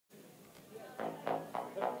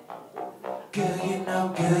Girl, you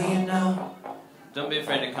know. Don't be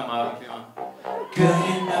afraid to come out if you want. Girl,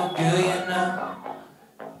 you know.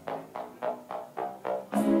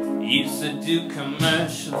 Used to do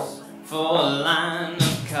commercials for a line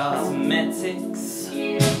of cosmetics.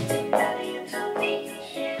 Yeah,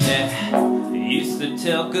 used to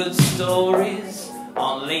tell good stories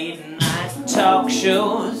on late night talk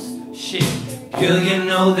shows. Shit, girl, you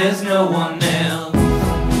know there's no one else.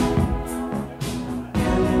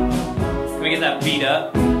 Can we get that beat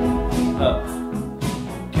up? Up.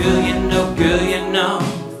 Girl, you know, girl, you know.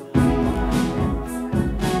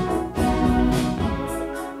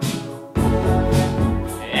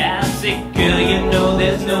 I say, girl, you know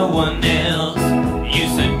there's no one else.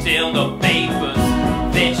 Used to tell the papers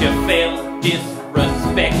that you felt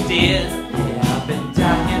disrespected. Yeah, I've been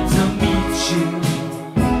dying to meet you.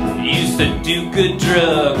 Used to do good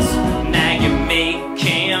drugs, now you make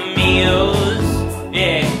cameos.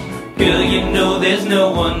 Yeah, girl, you know there's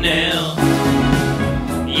no one else.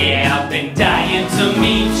 Yeah, I've been dying to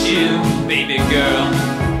meet you, baby girl.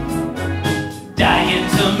 Dying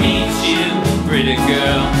to meet you, pretty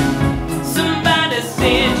girl. Somebody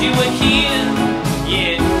said you were here,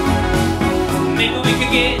 yeah. Maybe we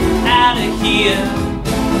could get out of here.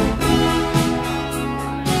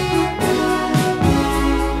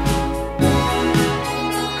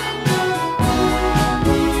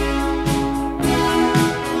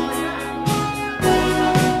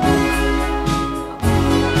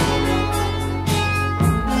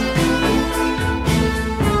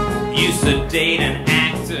 Used to date an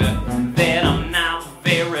actor that I'm not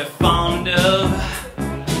very fond of.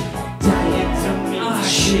 Dying to meet Oh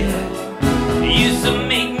shit. Used to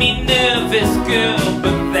make me nervous, girl,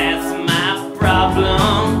 but that's my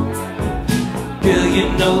problem. Girl, you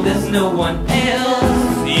know there's no one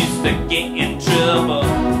else. Used to get in trouble,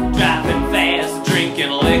 driving fast,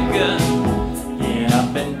 drinking liquor. Yeah,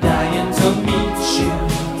 I've been dying to meet you.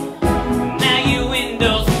 Now you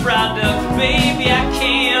Windows products, baby, I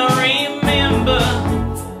can't remember.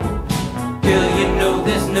 Girl, you know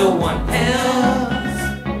there's no one else.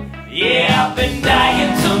 Yeah, I've been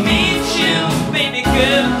dying to meet you, baby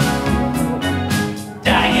girl.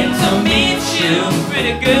 Dying to meet you,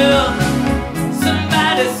 pretty girl.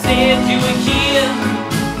 Somebody said you were here.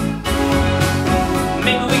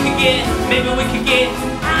 Maybe we could get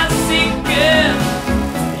I see, girl.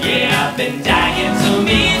 Yeah, I've been dying to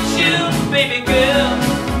meet you, baby girl.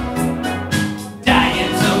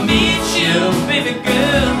 Dying to meet you, baby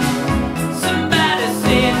girl. Somebody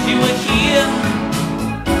said you were here.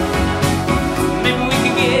 Maybe we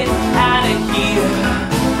could get out of here.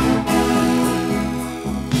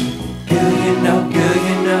 Girl, you know, girl,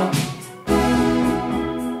 you know.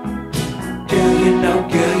 Girl, you know,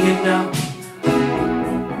 girl, you know.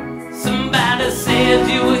 Somebody said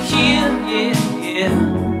you were here, yeah, yeah.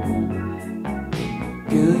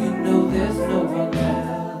 Girl, you know there's no one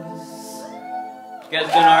else. You guys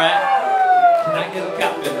doing alright? Can I get a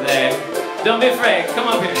copy there? Don't be afraid, come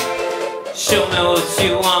up here. Show me what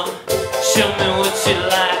you want, show me what you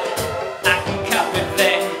like. I can copy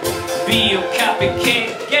that, be your copycat.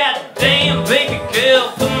 Goddamn, baby girl,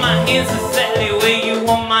 put my hands exactly where you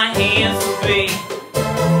want my hands to be.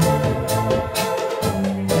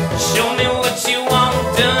 Show me what you want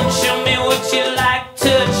done, show me what you like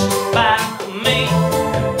touched by me.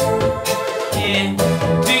 Yeah,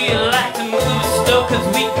 do you like to move slow, cause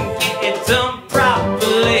we can get it done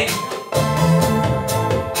properly.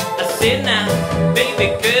 I said now, baby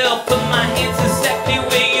girl, put my hands exactly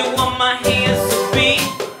where you want my hands to be.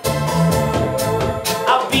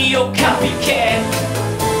 I'll be your copycat.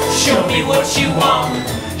 Show me what you want,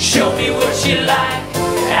 show me what you like.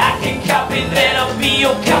 I can copy that, I'll be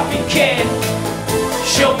your copycat.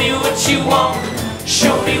 Show me what you want,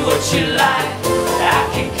 show me what you like. I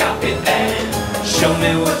can copy that. Show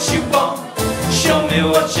me what you want, show me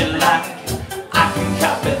what you like. I can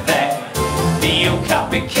copy that, be your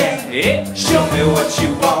copycat. Yeah. Show me what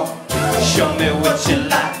you want, show me what you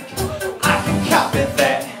like. I can copy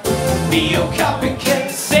that, be your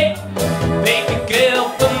copycat. Say, baby girl,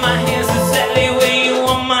 put my hands exactly where you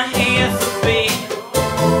want my hands to be.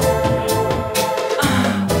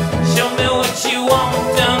 Show me what you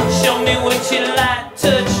want done, show me what you like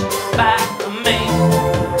touched by me.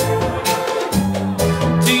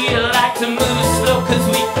 Do you like to move slow, cause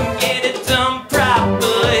we can get it done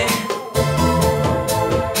properly.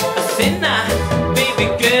 I said nah, baby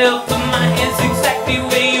girl, put my hands exactly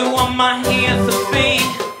where you want my hands to be.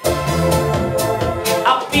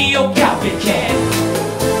 I'll be your copycat.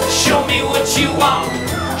 Show me what you want,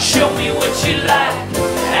 show me what you like.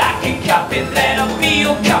 I can copy that, I'll be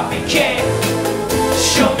your copycat.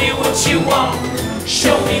 Show me what what you want,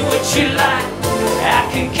 show me what you like, I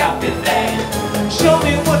can copy that. Show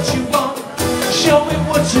me what you want, show me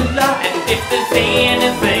what you like. And if there's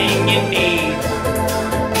anything you need,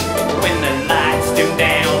 when the lights dim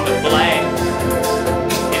down to black,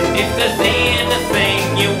 and if there's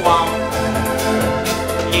anything you want,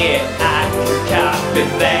 yeah, I can copy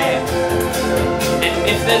that. And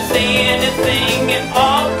if there's anything at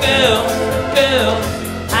all, girl,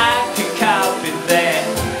 I can copy that.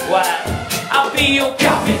 Why? I'll be your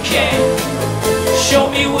copycat.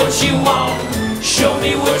 Show me what you want, show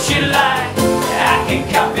me what you like, I can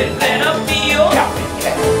copy that. I'll be your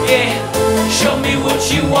copycat. Yeah, show me what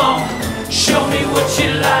you want, show me what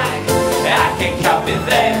you like, I can copy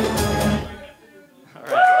that.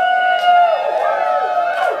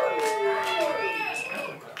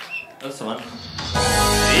 That's fun.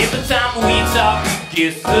 Every time we talk, it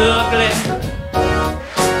gets ugly.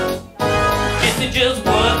 Guess it just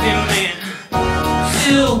wasn't meant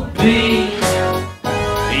to be.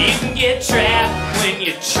 You can get trapped when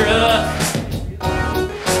you trust.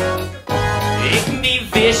 It can be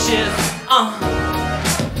vicious,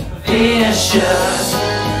 vicious.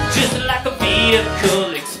 Just like a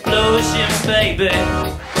vehicle explosion, baby.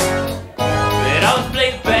 It always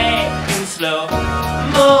plays back in slow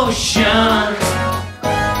motion.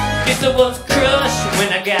 Guess I was crushed when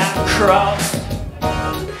I got crossed.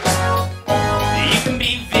 You can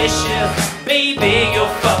be vicious, baby,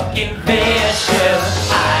 you're fucking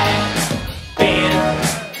vicious. I've been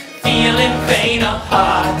feeling faint of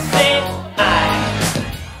heart. Said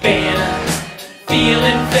I've been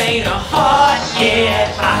feeling faint of heart. Yeah,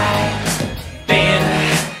 I've been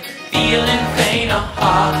feeling faint of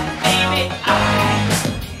heart. Baby,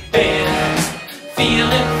 I've been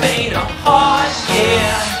feeling faint of heart.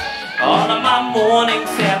 Yeah. All of my mornings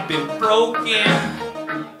have been broken.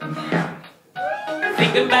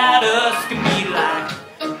 Thinking about us can be like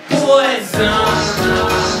poison.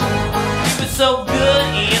 It was so good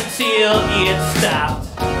until it stopped.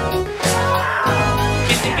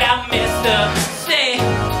 Guess it got messed up. Say,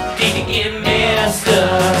 did it get messed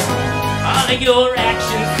up? All of your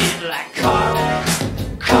actions hit like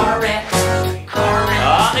car wreck.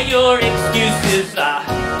 All of your excuses are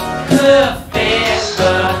perfect,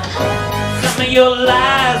 but some of your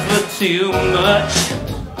lies were too much.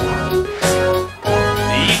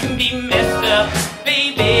 You can be messed up,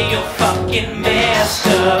 baby, you're fucking messed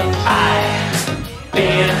up. I've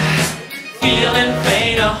been feeling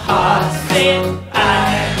faint of heart. Said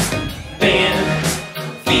I've been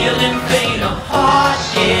feeling faint of heart.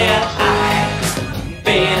 Yeah, I've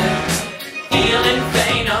been feeling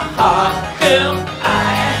faint of heart. Girl,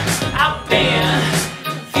 I've been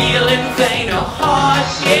feeling faint of heart.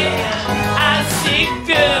 Yeah, I see,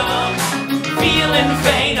 girl, feeling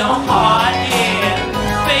faint of heart. Yeah,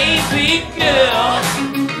 baby girl,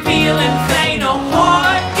 feeling faint of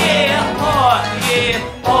heart. Yeah, heart. Yeah,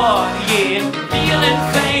 heart. Yeah, feeling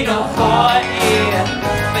faint of heart. Yeah,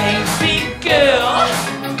 baby girl,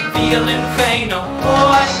 feeling faint of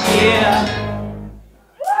heart. Yeah.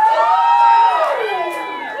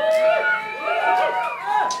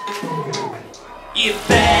 You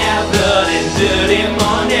bad blood and dirty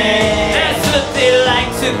money, that's what they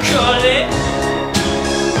like to call it.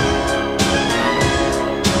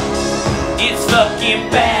 It's fucking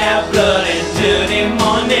bad blood and dirty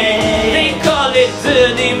money. They call it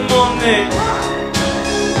dirty money.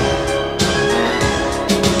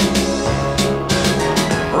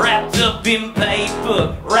 Wrapped up in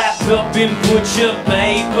paper, wrapped up in butcher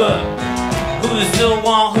paper. Who's the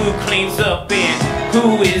one who cleans up in?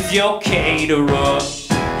 Who is your caterer?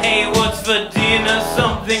 Hey, what's for dinner?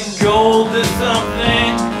 Something gold or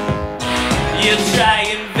something? You're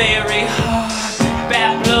trying very hard.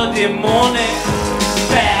 Bad bloody morning,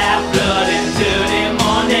 bad blood and dirty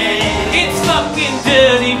morning. It's fucking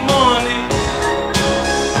dirty morning.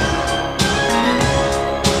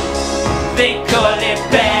 They call it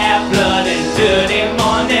bad blood and dirty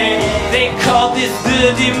morning. They call this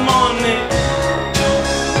dirty morning.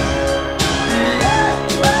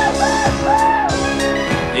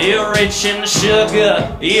 You're rich in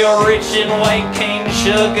sugar, you're rich in white cane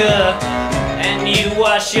sugar, and you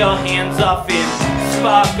wash your hands off in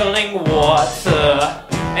sparkling water,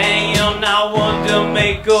 and you're not one to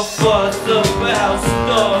make a fuss about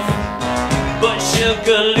stuff, but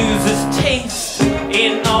sugar loses taste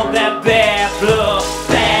in all that bad blood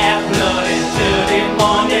and dirty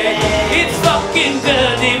money. It's fucking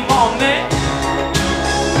dirty money.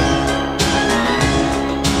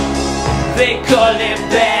 They call it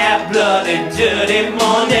bad blood and dirty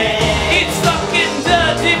money. It's fucking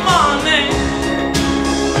dirty money.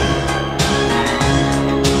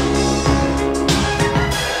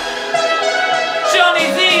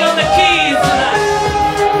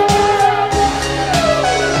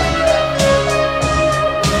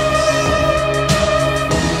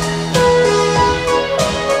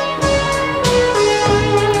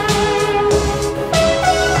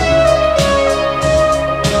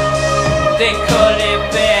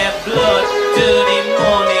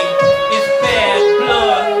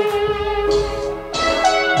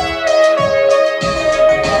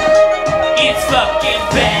 fucking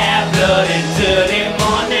bad blood and dirty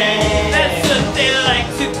money. That's what they like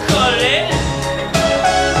to call it.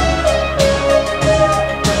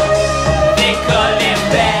 They call it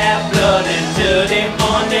bad blood and dirty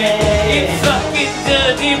money. It's fucking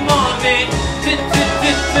dirty money.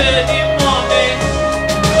 Dirty money.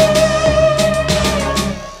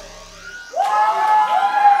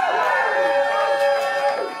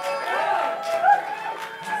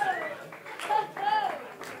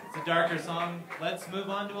 It's a darker song. Let's move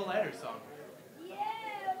on to a lighter song.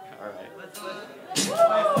 All right. Let's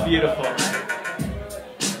Beautiful.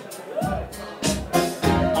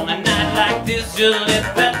 On a night like this, just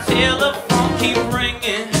let that telephone keep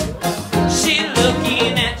ringing. She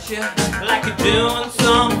looking at you like you're doing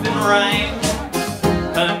something right.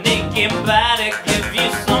 Her naked body give you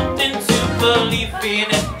something to believe in.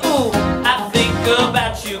 And ooh, I think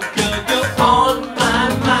about you, girl, you're on my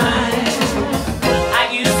mind. I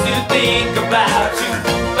used to think about you,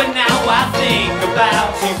 but now I think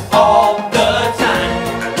about you all the time.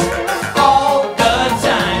 All the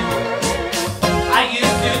time. I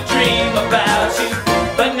used to dream about you,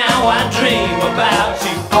 but now I dream about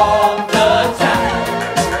you all the time.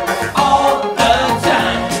 All the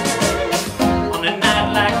time. On a night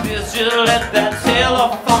like this, just let that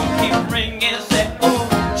telephone keep ringing. Say, ooh,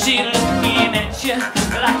 she looking at you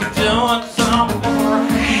like you're doing something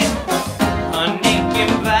right. Her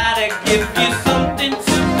naked body give you something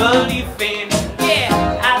to believe in. Yeah,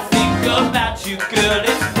 I think about you, girl,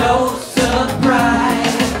 it's no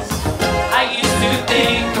surprise. I used to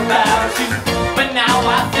think about you, but now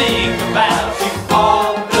I think about you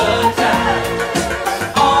all the time.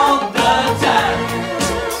 All the time.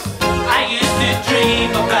 I used to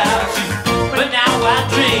dream about you, but now I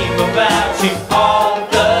dream about you all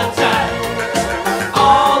the time.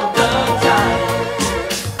 All the time.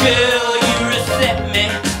 Girl, you reset me,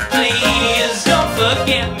 please don't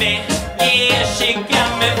forget me. Yeah, she got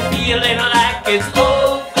me feeling like it's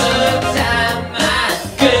overtime.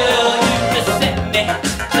 Girl, you reset me,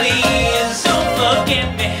 please don't forget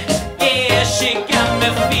me. Yeah, she got me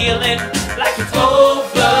feeling like it's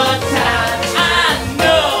overtime. I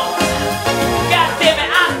know, God damn it,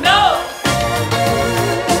 I know.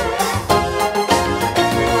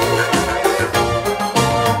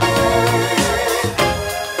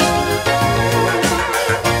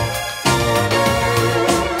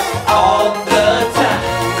 All the time,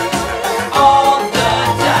 all the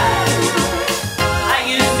time. I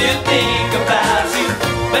used to think about you,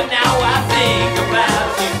 but now I think about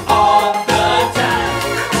you all the time.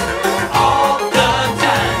 All the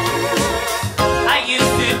time. I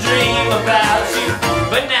used to dream about you,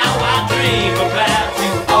 but now I dream about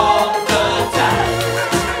you all the time.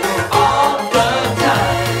 All the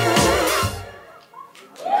time.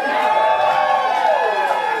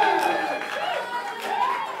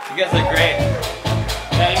 You guys are great.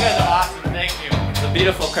 Yeah, you guys are awesome. Thank you. It's a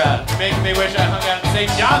beautiful crowd. You're making me wish I hung out in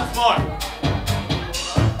St. John's more.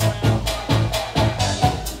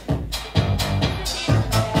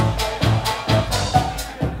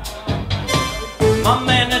 My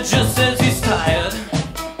manager says he's tired.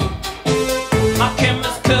 My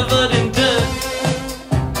camera's covered in dirt.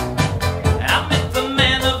 I met the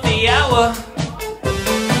man of the hour,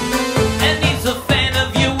 and he's a fan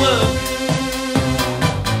of your work.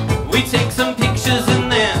 We take some pictures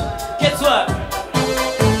and then, guess what?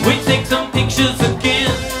 We take some pictures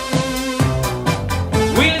again.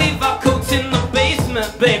 We leave our coats in the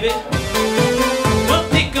basement, baby. We'll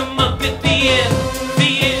pick 'em up at the end,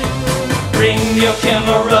 the end. Bring your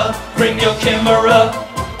camera, bring your camera.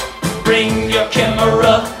 Bring your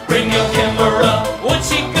camera, bring your camera. What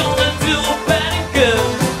you gonna do about it, girl?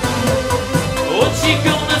 What you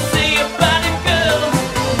gonna say about it, girl?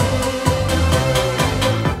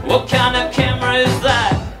 What kind of camera is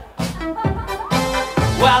that?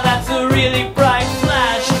 Wow, that's a really bright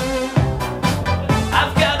flash.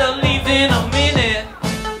 I've gotta leave in a minute.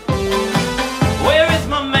 Where is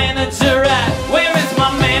my manager at? Where is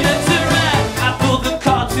my manager at? I pulled the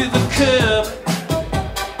car to the curb.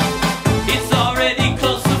 It's already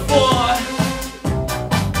close to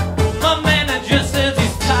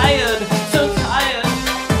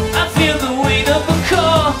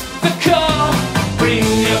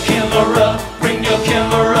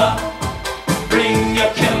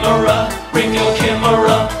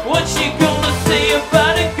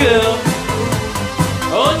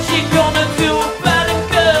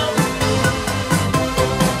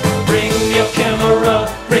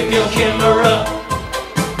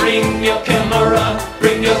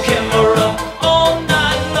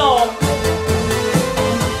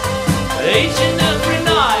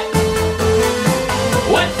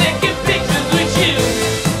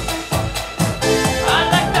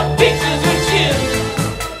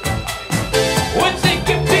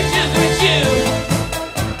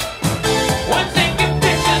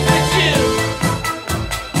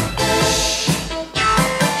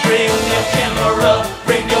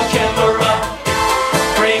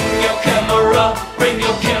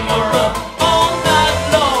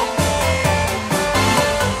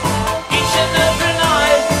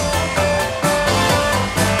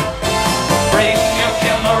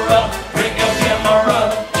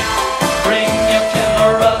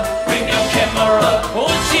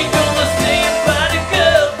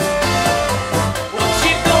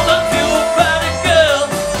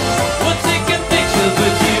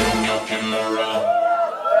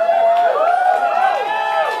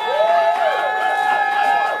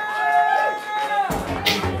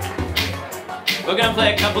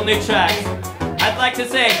couple new tracks. I'd like to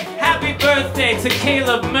say happy birthday to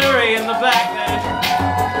Caleb Murray in the back there.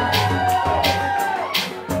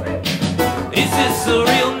 Is this a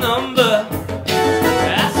real number?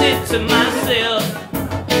 I said to myself,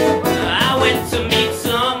 I went to meet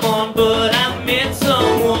someone, but I met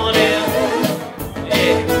someone else.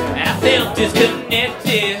 Yeah, I felt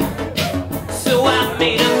disconnected, so I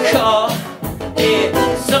made a call.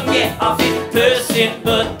 Yeah, some get off in person,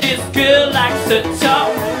 but this girl likes to talk.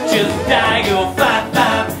 Just dial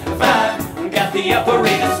 555. Got the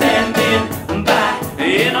operator standing by,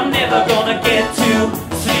 and I'm never gonna get to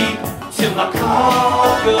sleep till my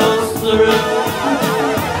call goes through.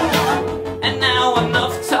 And now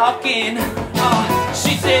enough talking.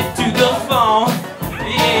 She said to the phone.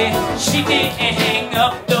 Yeah, she didn't hang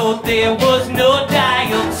up though. There was no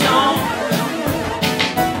dial tone.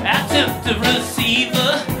 I took the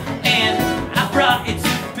receiver and I brought it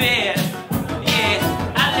to bed. Yeah,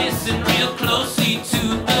 I listened real closely to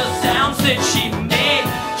the sounds that she made.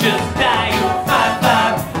 Just dial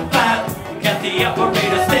 555. Got the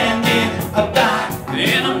operator standing by,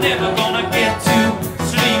 and I'm never gonna get to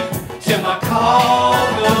sleep till my call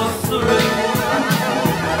goes through.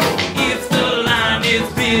 If the line is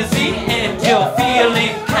busy and you're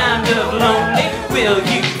feeling kind of lonely, will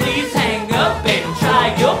you please hang up and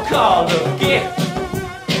try your call again?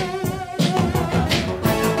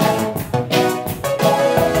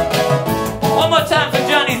 One more time for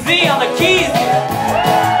Johnny Z on the keys.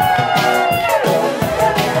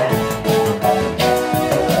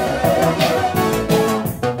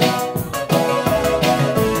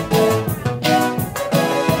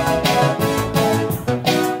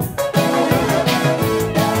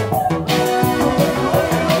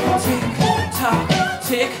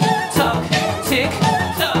 Tick tock, tick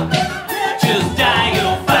tock. Just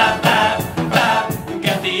dial 555.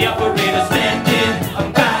 Got the operator standing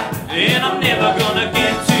by, and I'm never gonna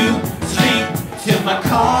get to sleep till my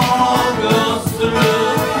call goes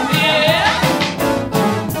through. Yeah.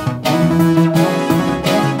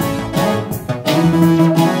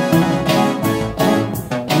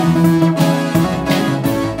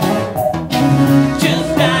 Just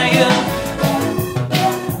dial.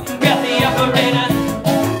 Got the operator.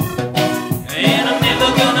 And I'm never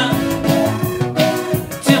gonna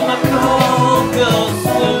till my call goes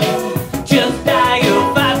through. Just dial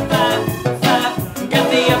 555. Got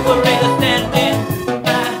the operator standing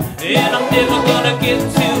by, and I'm never gonna get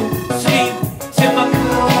to sleep till my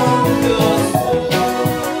call goes through.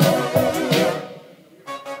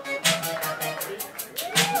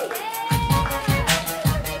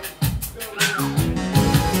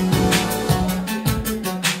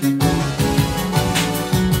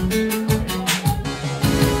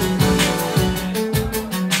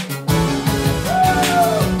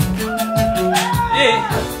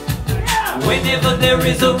 Whenever there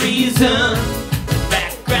is a reason,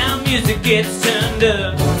 background music gets turned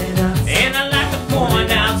up. And I like to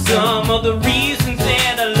point out some of the reasons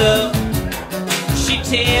that I love. She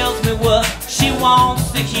tells me what she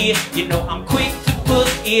wants to hear. You know I'm quick to put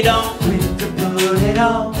it on.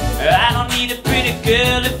 I don't need a pretty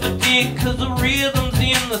girl if I did, cause the rhythm's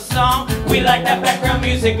in the song. We like that background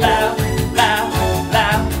music loud, loud,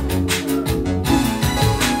 loud.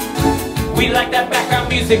 We like that background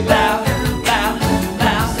music loud, loud,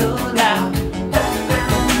 loud, loud.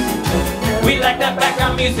 We like that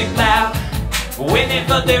background music loud.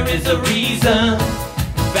 Whenever there is a reason,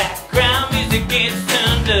 background music gets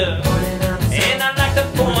turned up. And I like to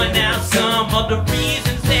point out some of the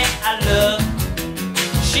reasons that I love.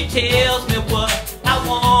 She tells me what I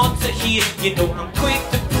want to hear. You know I'm quick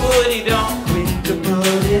to put it on.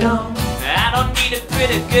 I don't need a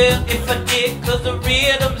pretty girl if I did, cause the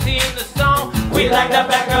rhythm's in the song. We like that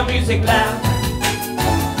background music loud.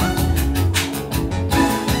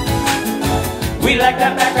 We like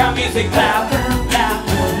that background music loud, loud,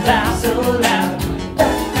 loud, so loud.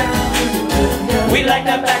 We like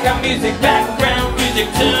that background music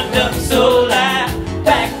turned up so loud.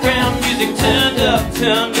 Background music turned up,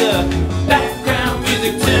 turned up. Background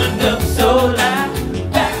music turned up so loud.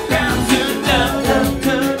 Background turned up,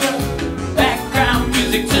 turned up. Background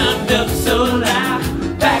music turned up so loud.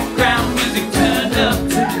 Background music turned up,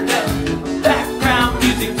 turned up. Background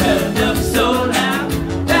music turned up so loud.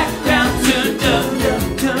 Background turned up,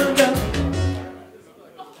 turned up.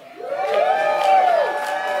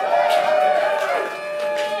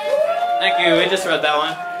 Thank you, we just wrote that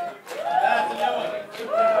one.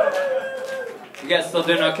 You guys still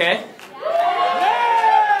doing okay?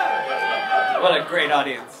 What a great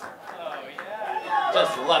audience.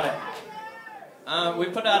 Just love it. We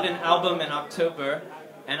put out an album in October,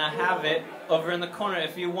 and I have it over in the corner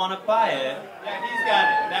if you want to buy it. Yeah, he's got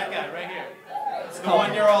it. That guy right here. It's The called,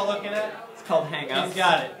 one you're all looking at. It's called Hangouts. He's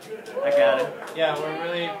got it. I got it. Yeah, we're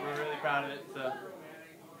really proud of it. So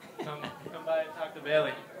come by and talk to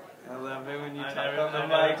Bailey. I love it when you I talk never, on the I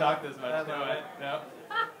never mic. talk this much. I love it. No.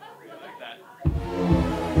 Really like that.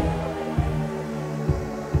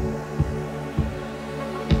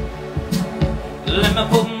 Let me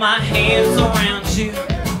put my hands around you,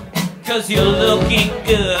 'cause you're looking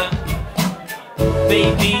good.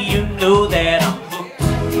 Baby, you know that I'm hooked.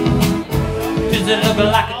 Does it look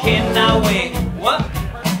like I cannot wait? What?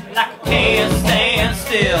 Like I can't stand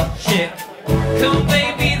still. Shit. Come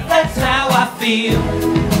baby, that's how I feel.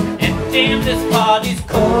 And damn, this party's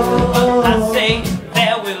cold, but I say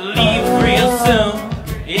that we'll leave real soon.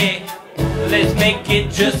 Yeah, let's make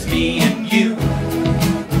it just me and you.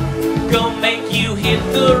 Gonna make you hit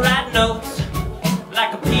the right notes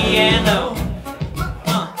like a piano.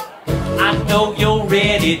 I know you're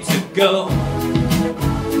ready to go,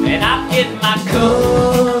 and I'll get my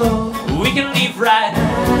coat. We can leave right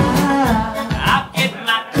now. I'll get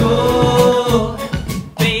my coat,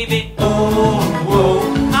 baby. Oh, whoa.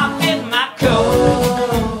 I'll get my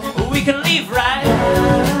coat. We can leave right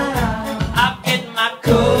now. I'll get my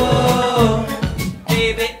coat,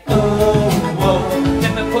 baby. Oh, whoa.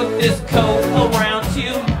 Let me put this coat around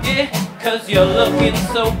you, yeah, 'cause you're looking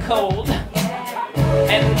so cold.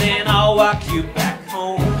 And then I'll walk you back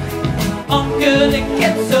home. Oh good, it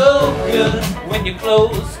gets so good when your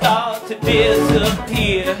clothes start to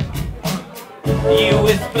disappear. You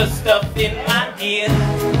whisper stuff in my ear,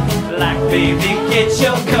 like baby get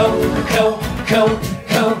your coat, coat, coat,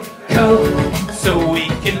 coat, coat, so we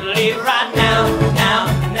can live right now, now,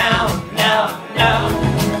 now, now, now.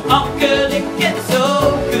 Oh good, it gets so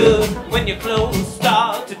good when your clothes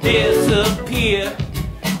start to disappear.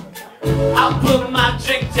 I'll put my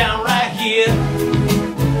drink down right here,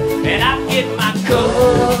 and I'll get my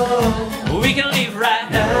coat. We can leave right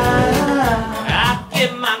now. I'll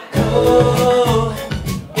get my coat,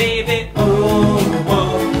 baby. Oh, whoa.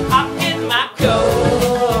 I'll get my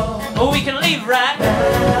coat. We can leave right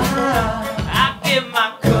now. I'll get my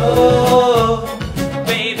coat,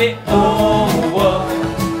 baby. Oh, whoa.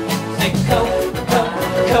 Say coat, coat,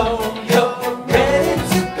 coat, coat, ready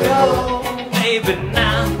to go, baby now.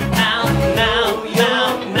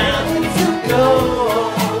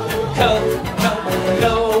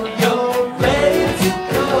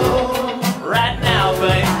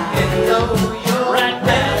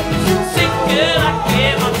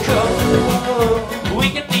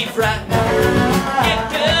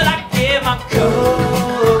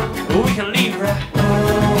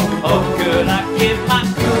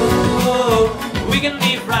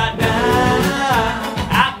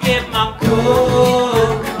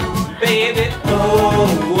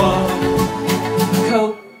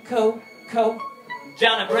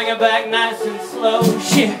 Johnny, bring it back nice and slow.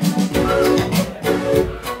 Shit.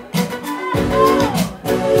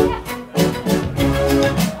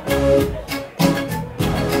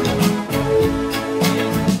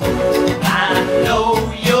 I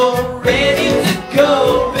know you're ready to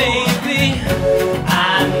go, baby.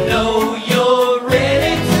 I know you're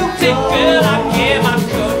ready to take good. I get my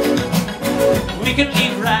coat. We can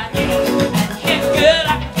leave right here. Get good,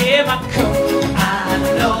 I get my coat. I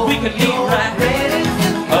know we can leave right here.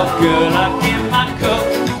 Oh good, I'll get my coat.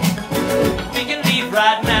 We can leave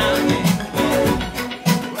right now.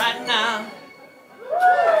 Right now.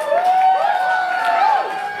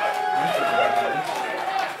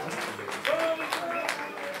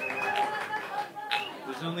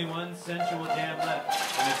 There's only one sensual jam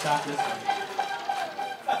left, and it's not this one.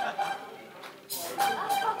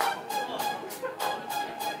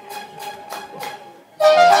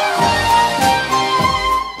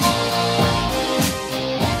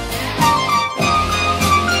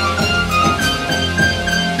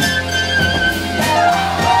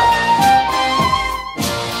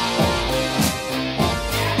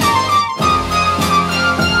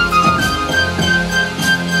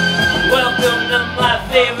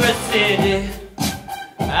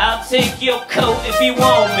 I'll take your coat if you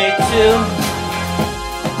want me to.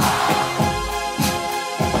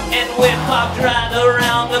 And we're parked right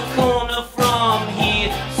around the corner from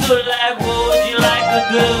here. So like, what would you like to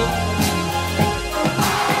do?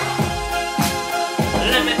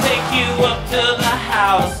 Let me take you up to the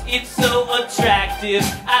house. It's so attractive,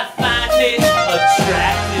 I find it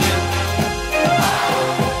attractive.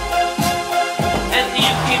 And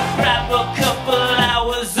you can grab a couple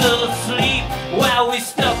hours of sleep while we're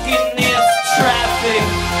stuck in this traffic.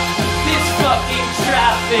 This fucking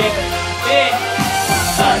traffic. Yeah.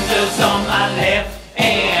 Thunder's on my left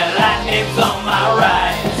and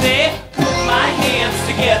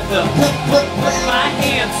together. Put my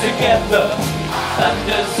hands together.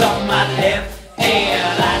 Thunder's on my left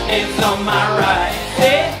and lightning's on my right.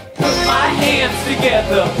 Hey, put my hands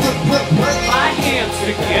together. Put my hands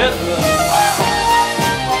together.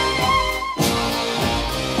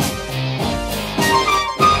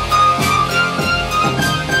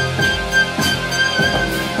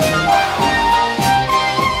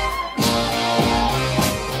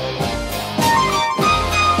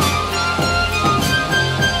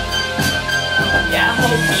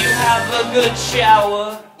 Good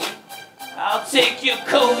shower. I'll take your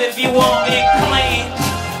coat if you want it clean.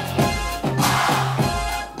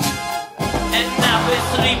 And I'll be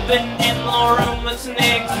sleeping in the room that's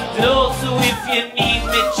next door, so if you need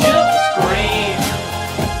me, just scream.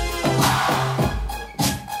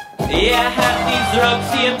 Yeah, I have these rugs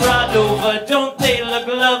here brought over. Don't they look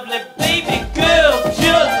lovely? Baby girl,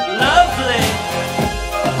 just lovely.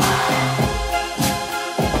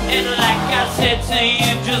 And like I said to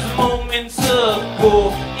you just moments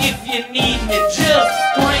ago, if you need me, just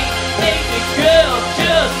scream. Baby girl,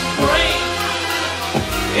 just scream.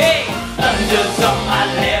 Hey, thunder's on my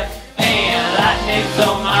left and lightning's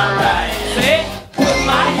on my right. Say, put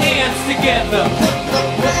my hands together.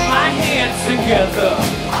 Put my hands together.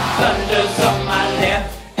 Thunder's on my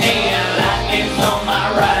left and lightning's on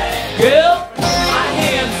my right. Girl, put my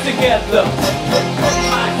hands together. Put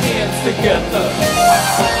my hands together.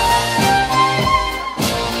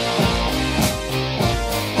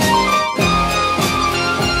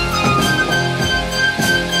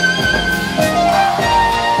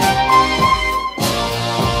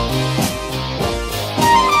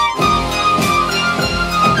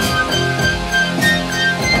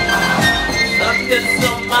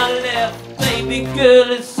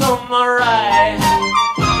 Girl, it's on my right.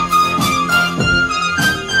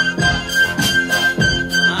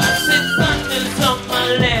 I said thunder's on my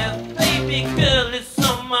left. Baby girl, it's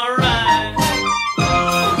on my right.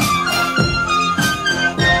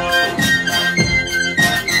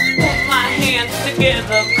 Put my hands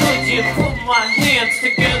together. Could you put my hands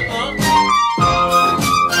together?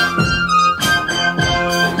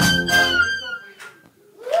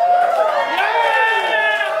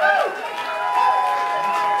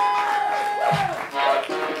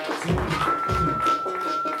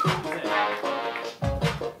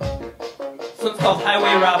 This one's called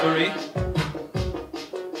Highway Robbery.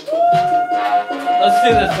 Let's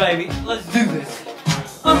do this, baby. Let's do this.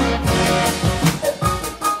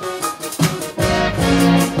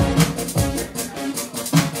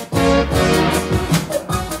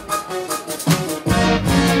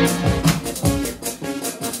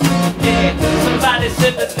 Yeah, somebody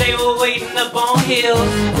said that they were waiting up on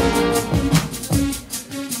hills.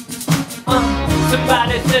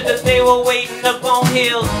 Somebody said that they were waiting up on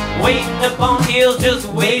hills, just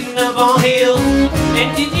waiting up on hills.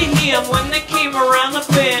 And did you hear them when they came around the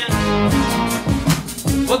bend?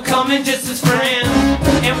 We're coming just as friends.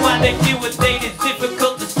 And why they do what they do is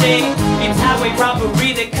difficult to say. It's highway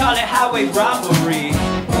robbery, they call it highway robbery.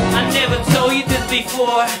 I never told you this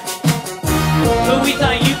before, but we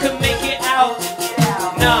thought you could make it out.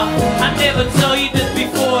 No, I never told you this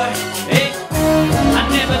before. Hey, I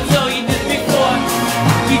never told you this before.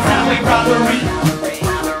 It's highway robbery.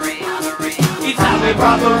 It's highway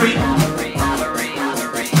robbery.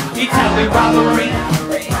 It's highway robbery.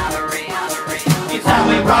 It's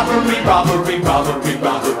highway robbery, robbery, robbery,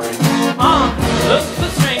 robbery. Look for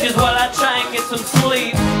strangers while I try and get some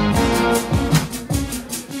sleep.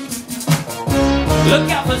 Look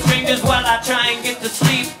out for strangers while I try and get to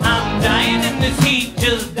sleep. I'm dying in this heat,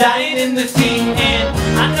 just dying in this heat. And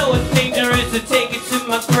I know it's dangerous to take it to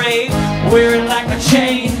my grave. Wear it like a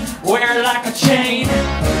chain, wear it like a chain.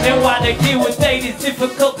 And why they do what they do is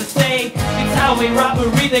difficult to say. It's highway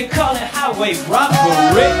robbery, they call it highway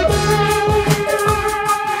robbery.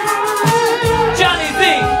 Johnny Z.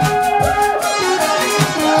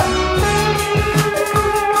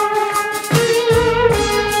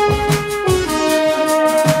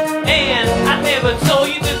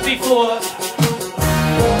 Before,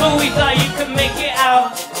 but we thought you could make it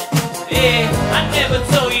out. Yeah, I never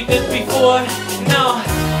told you this before. No,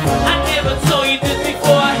 I never told you this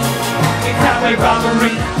before. It's highway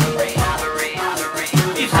robbery.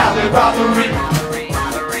 It's highway robbery.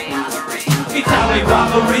 It's highway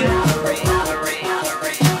robbery.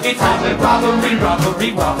 It's highway robbery,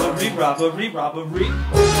 robbery, robbery, robbery, robbery.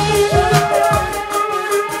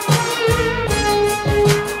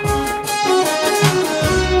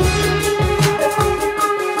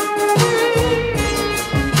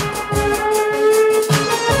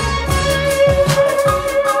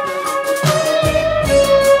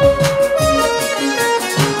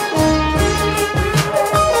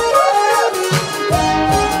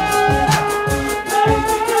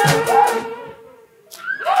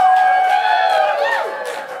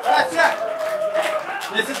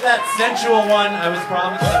 sensual one I was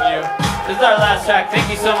promising you. This is our last track. Thank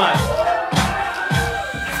you so much.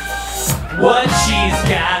 What she's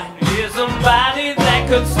got is a body that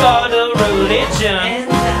could start a religion. And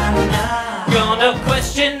I'm not gonna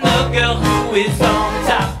question the girl who is on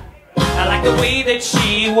top. I like the way that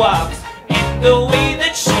she walks and the way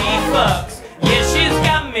that she fucks. Yeah, she's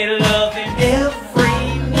got me loving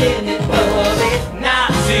every minute of it.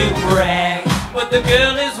 Not to brag, but the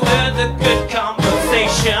girl is worth a good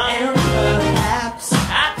conversation. And perhaps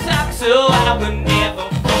I talk so I would never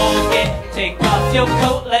forget. Take off your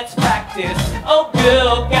coat, let's practice. Oh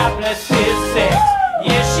girl, God bless this sex.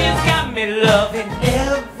 Yeah, she's got me loving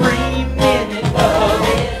every minute of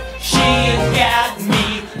it. She's got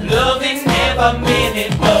me loving every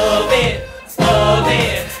minute of it, of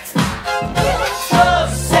it. Oh,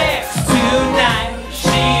 sex tonight.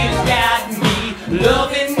 She's got me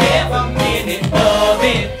loving every minute of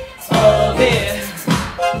it, of it.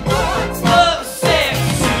 Oh, sex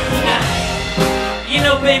tonight. You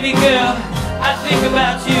know, baby girl, I think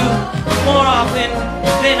about you more often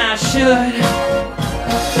than I should.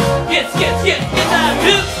 Yes, I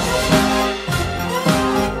do.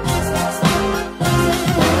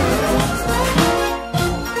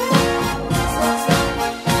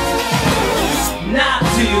 Not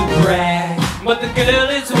to brag, but the girl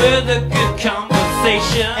is worth a good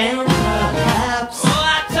conversation. And perhaps, oh,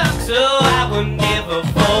 I talk so I will never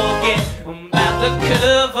forget about the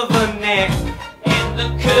curve of her neck and the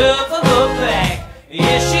curve of her back.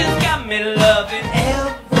 Yeah, she's got me loving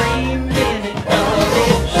every minute of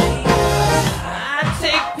it. I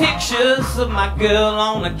take pictures of my girl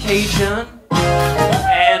on occasion,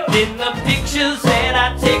 and in the pictures that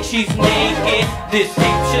I take, she's naked. This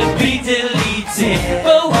tape should be deleted,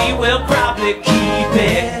 but we will probably keep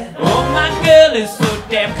it. Oh, my girl is so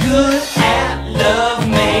damn good at love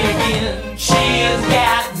making. She has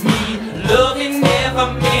got me loving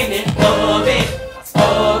every minute of it,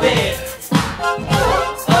 of it.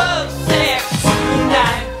 Oh, sex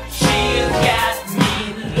tonight. She has got me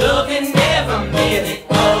loving every minute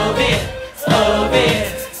of it, of it.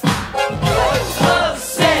 Oh,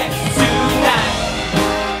 sex tonight.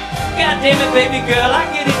 God damn it, baby girl, I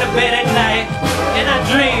get into bed at night and I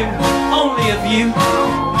dream only of you.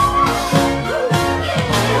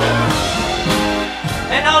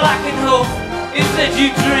 And all I can hope is that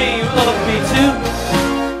you dream of me too.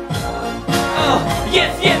 Oh,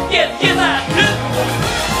 yes, I do.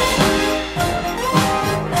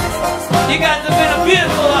 You guys have been a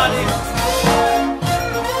beautiful audience.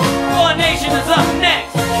 Coronation is up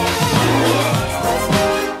next.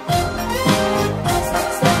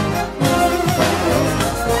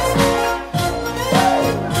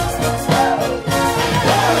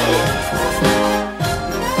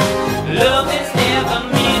 Loving every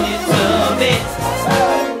minute of it.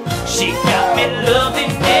 She got me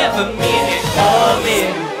loving every minute of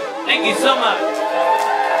it. Thank you so much.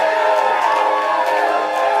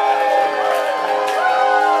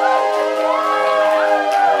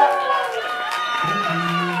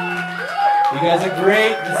 You guys are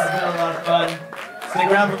great. This has been a lot of fun. Stick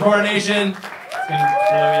around for Coronation. It's going to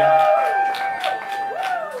blow you out.